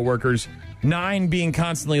and their coworkers. 9 being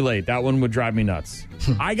constantly late. That one would drive me nuts.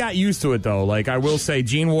 I got used to it, though. Like, I will say,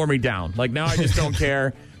 Gene wore me down. Like, now I just don't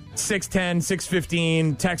care. 6:10,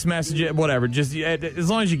 6:15, text message, whatever. Just as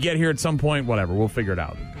long as you get here at some point, whatever. We'll figure it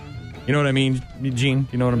out. You know what I mean, Gene?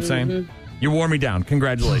 You know what I'm saying? You wore me down.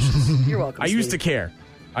 Congratulations. You're welcome. I used to care.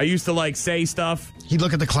 I used to, like, say stuff. He'd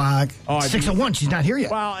look at the clock. 6:01, she's not here yet.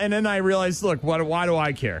 Well, and then I realized, look, why do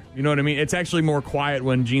I care? You know what I mean? It's actually more quiet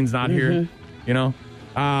when Gene's not here, you know?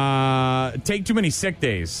 Take too many sick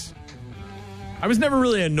days. I was never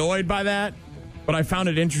really annoyed by that, but I found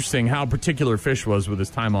it interesting how particular Fish was with his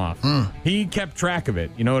time off. He kept track of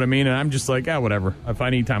it, you know what I mean? And I'm just like, whatever. If I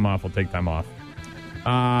need time off, I'll take time off.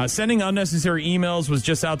 Sending unnecessary emails was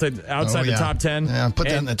just outside the top 10. Yeah, put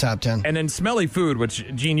that in the top 10. And then smelly food, which,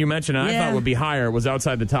 Gene, you mentioned, and I thought would be higher, was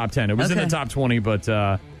outside the top 10. It was in the top 20, but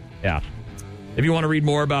yeah. If you want to read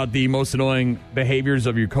more about the most annoying behaviors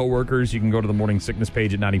of your coworkers, you can go to the Morning Sickness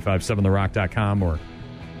page at 957therock.com or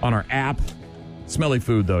on our app. Smelly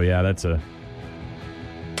food, though, yeah, that's a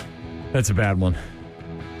bad one.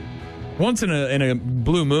 Once in a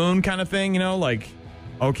blue moon kind of thing, you know, like,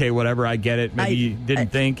 okay, whatever, I get it. Maybe you didn't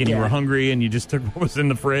think and you were hungry and you just took what was in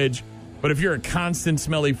the fridge. But if you're a constant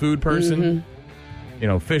smelly food person, you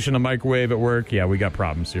know, fish in the microwave at work, we got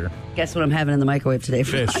problems here. Guess what I'm having in the microwave today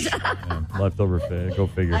for fish. Leftover fish. Go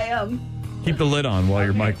figure. I am. Keep the lid on while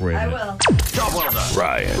you're microwaving. I will. Job well done.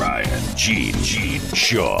 Ryan, Gene,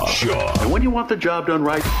 Shaw. And when you want the job done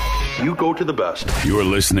right, you go to the best. You're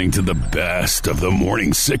listening to the best of the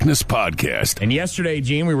Morning Sickness Podcast. And yesterday,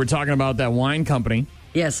 Gene, we were talking about that wine company.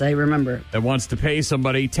 Yes, I remember. That wants to pay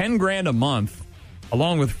somebody $10,000 a month,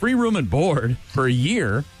 along with free room and board for a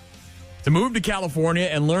year, to move to California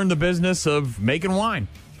and learn the business of making wine.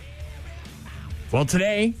 Well,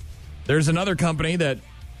 today, there's another company that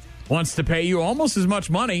wants to pay you almost as much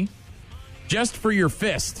money just for your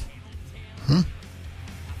fist.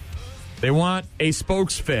 They want a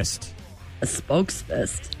spokesfist. A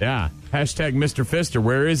spokesfist? Yeah. Hashtag Mr. Fister.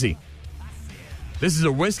 Where is he? This is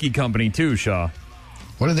a whiskey company, too, Shaw.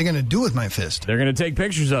 What are they going to do with my fist? They're going to take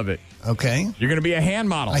pictures of it. Okay. You're going to be a hand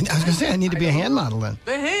model. I was going to say, I need to be a hand model then.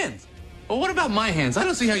 They're hands. Well, what about my hands? I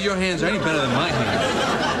don't see how your hands are any better than my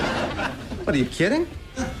hands. What, are you kidding?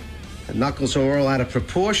 The knuckles are all out of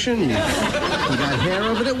proportion. You got hair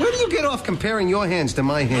over there. Where do you get off comparing your hands to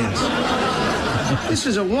my hands? This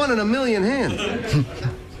is a 1 in a million hand.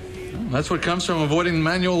 That's what comes from avoiding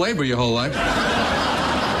manual labor your whole life.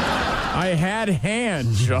 I had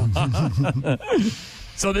hands, Shaw.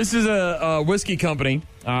 So this is a whiskey company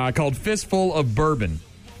called Fistful of Bourbon.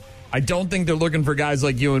 I don't think they're looking for guys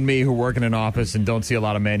like you and me who work in an office and don't see a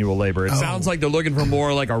lot of manual labor. It sounds like they're looking for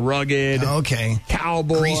more like a rugged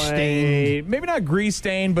cowboy. Grease-stained. Maybe not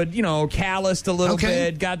grease-stained, but, you know, calloused a little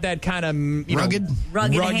bit. Got that kind of,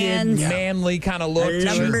 rugged hands. Manly kind of look. A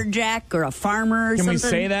lumberjack or a farmer or something. Can we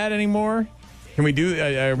say that anymore? Can we do?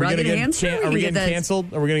 Are we going to get canceled? Are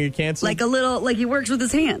we going to get canceled? Like he works with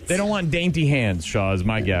his hands. They don't want dainty hands, Shaw, is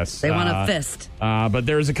my guess. They want a fist. But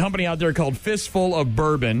there's a company out there called Fistful of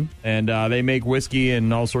Bourbon, and they make whiskey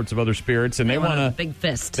and all sorts of other spirits. And they want a big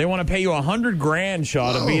fist. They want to pay you $100,000,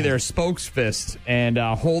 Shaw, to be their spokesfist and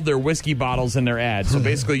hold their whiskey bottles in their ads. So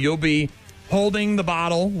basically, you'll be holding the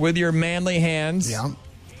bottle with your manly hands. Yeah.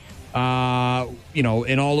 You know,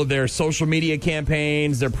 in all of their social media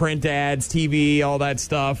campaigns, their print ads, TV, all that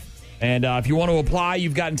stuff. And if you want to apply,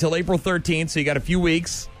 you've got until April 13th, so you got a few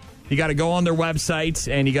weeks. You got to go on their website,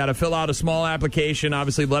 and you got to fill out a small application.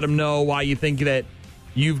 Obviously, let them know why you think that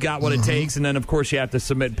you've got what it takes. And then, of course, you have to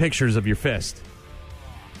submit pictures of your fist.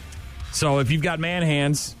 So if you've got man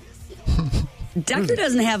hands... Dexter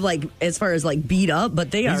doesn't have, as far as, beat up,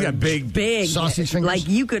 but He's got big sausage fingers. Like,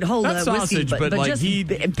 you could hold Not a sausage, whiskey, but like just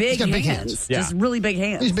big hands. Yeah. Just really big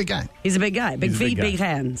hands. He's a big guy. He's a big guy. Big feet, big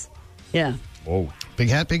hands. Yeah. Whoa. Big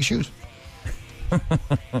hat, big shoes.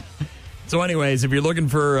 So anyways, if you're looking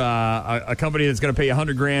for a company that's going to pay you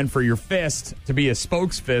 $100,000 for your fist to be a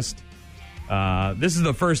spokesfist, this is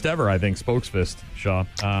the first ever, I think, spokesfist, Shaw.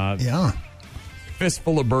 Yeah.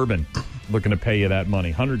 Fistful of Bourbon looking to pay you that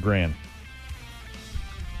money, $100,000.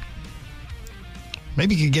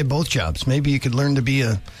 Maybe you could get both jobs. Maybe you could learn to be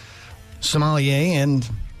a sommelier and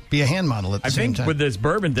be a hand model at the same time. I think with this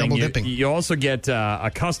bourbon thing, Double dipping. you also get a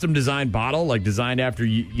custom designed bottle, designed after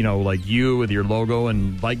you with your logo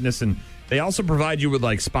and likeness. And they also provide you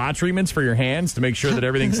with spa treatments for your hands to make sure that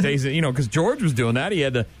everything stays. Because George was doing that. He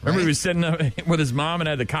had remember he was sitting up with his mom and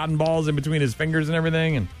had the cotton balls in between his fingers and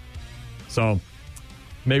everything. And so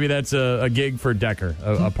Maybe that's a gig for Decker,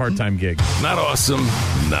 a part-time gig. Not awesome,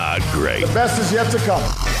 not great. The best is yet to come.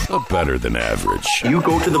 But better than average. You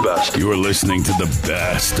go to the best. You're listening to the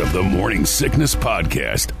best of the Morning Sickness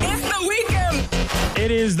Podcast. It's the weekend!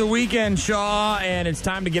 It is the weekend, Shaw, and it's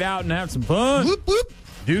time to get out and have some fun. Whoop, whoop.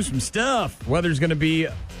 Do some stuff. Weather's going to be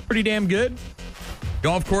pretty damn good.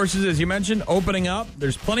 Golf courses, as you mentioned, opening up.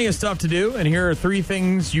 There's plenty of stuff to do, and here are 3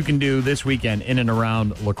 things you can do this weekend in and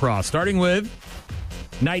around La Crosse. Starting with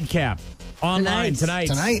Nightcap. Online tonight.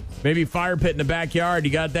 Maybe fire pit in the backyard.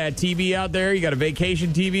 You got that TV out there. You got a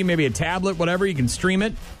vacation TV, maybe a tablet, whatever. You can stream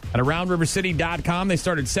it at AroundRiverCity.com. They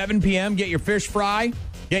start at 7 p.m. Get your fish fry.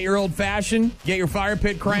 Get your old fashioned, get your fire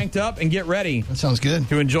pit cranked up, and get ready. That sounds good.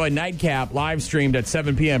 To enjoy Nightcap live streamed at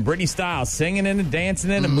 7 p.m. Britney Styles singing in and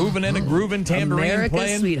dancing in and moving in and grooving, tambourine America's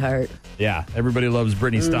playing. sweetheart. Yeah, everybody loves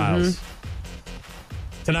Britney Styles.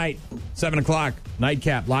 Tonight, 7 o'clock,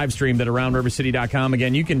 Nightcap live streamed at AroundRiverCity.com.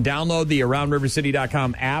 Again, you can download the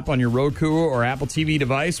AroundRiverCity.com app on your Roku or Apple TV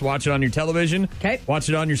device. Watch it on your television. Okay. Watch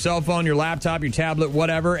it on your cell phone, your laptop, your tablet,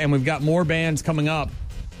 whatever. And we've got more bands coming up,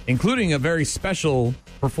 including a very special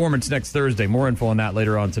performance next Thursday. More info on that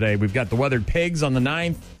later on today. We've got the Weathered Pigs on the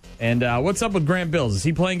 9th. And what's up with Grant Bills? Is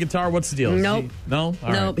he playing guitar? What's the deal? Nope. No? All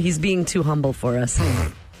Nope. right. He's being too humble for us.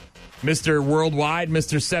 Mr. Worldwide,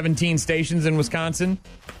 Mr. 17 stations in Wisconsin.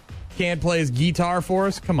 Can't play his guitar for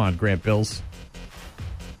us? Come on, Grant Bills.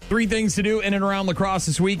 3 things to do in and around La Crosse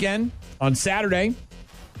this weekend. On Saturday,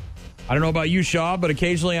 I don't know about you, Shaw, but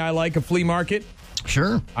occasionally I like a flea market.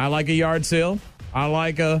 Sure. I like a yard sale. I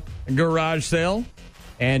like a garage sale.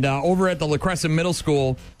 And over at the La Crescent Middle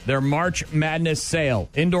School, their March Madness sale,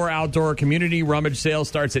 indoor-outdoor community rummage sale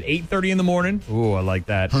starts at 8:30 in the morning. Ooh, I like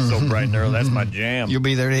that. So bright and early. That's my jam. You'll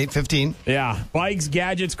be there at 8:15. Yeah. Bikes,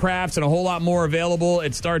 gadgets, crafts, and a whole lot more available.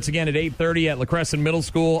 It starts again at 8:30 at La Crescent Middle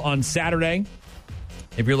School on Saturday.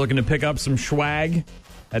 If you're looking to pick up some swag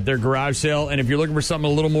at their garage sale, and if you're looking for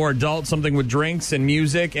something a little more adult, something with drinks and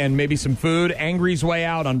music and maybe some food, Angry's Way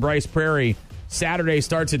Out on Bryce Prairie. Saturday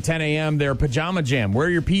starts at 10 a.m. Their Pajama Jam. Wear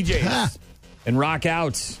your PJs and rock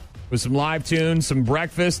out with some live tunes, some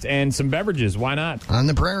breakfast, and some beverages. Why not? On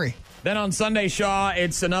the prairie. Then on Sunday, Shaw,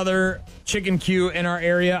 it's another chicken queue in our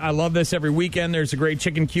area. I love this every weekend. There's a great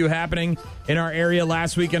chicken queue happening in our area.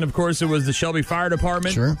 Last weekend, of course, it was the Shelby Fire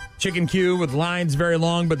Department. Sure. Chicken queue with lines very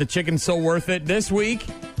long, but the chicken's so worth it. This week,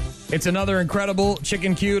 it's another incredible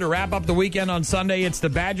chicken queue to wrap up the weekend on Sunday. It's the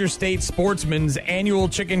Badger State Sportsman's annual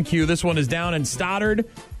chicken queue. This one is down in Stoddard.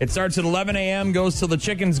 It starts at 11 a.m., goes till the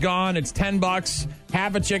chicken's gone. It's $10.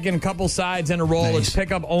 Half a chicken, couple sides, and a roll. Nice. It's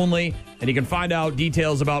pickup only. And you can find out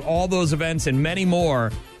details about all those events and many more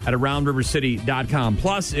at AroundRiverCity.com.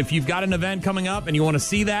 Plus, if you've got an event coming up and you want to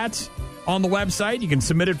see that on the website, you can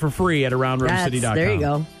submit it for free at AroundRiverCity.com. There you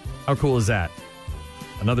go. How cool is that?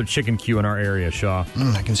 Another chicken queue in our area, Shaw.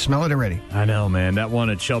 I can smell it already. I know, man. That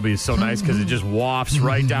one at Shelby is so nice because it just wafts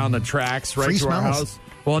right down the tracks, right Free to our smells. house.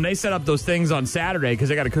 Well, and they set up those things on Saturday because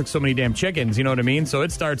they got to cook so many damn chickens, you know what I mean? So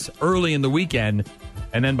it starts early in the weekend,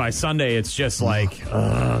 and then by Sunday, it's just like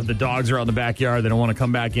the dogs are out in the backyard. They don't want to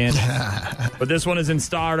come back in. But this one is in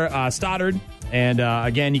Stoddard. And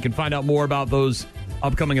again, you can find out more about those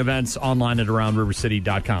upcoming events online at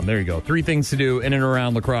AroundRiverCity.com. There you go. 3 things to do in and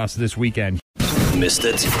around La Crosse this weekend. Missed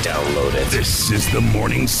it? Download it. This is the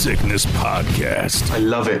Morning Sickness Podcast. I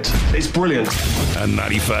love it. It's brilliant. On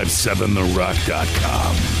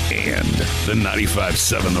 957therock.com and the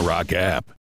 957 The Rock app.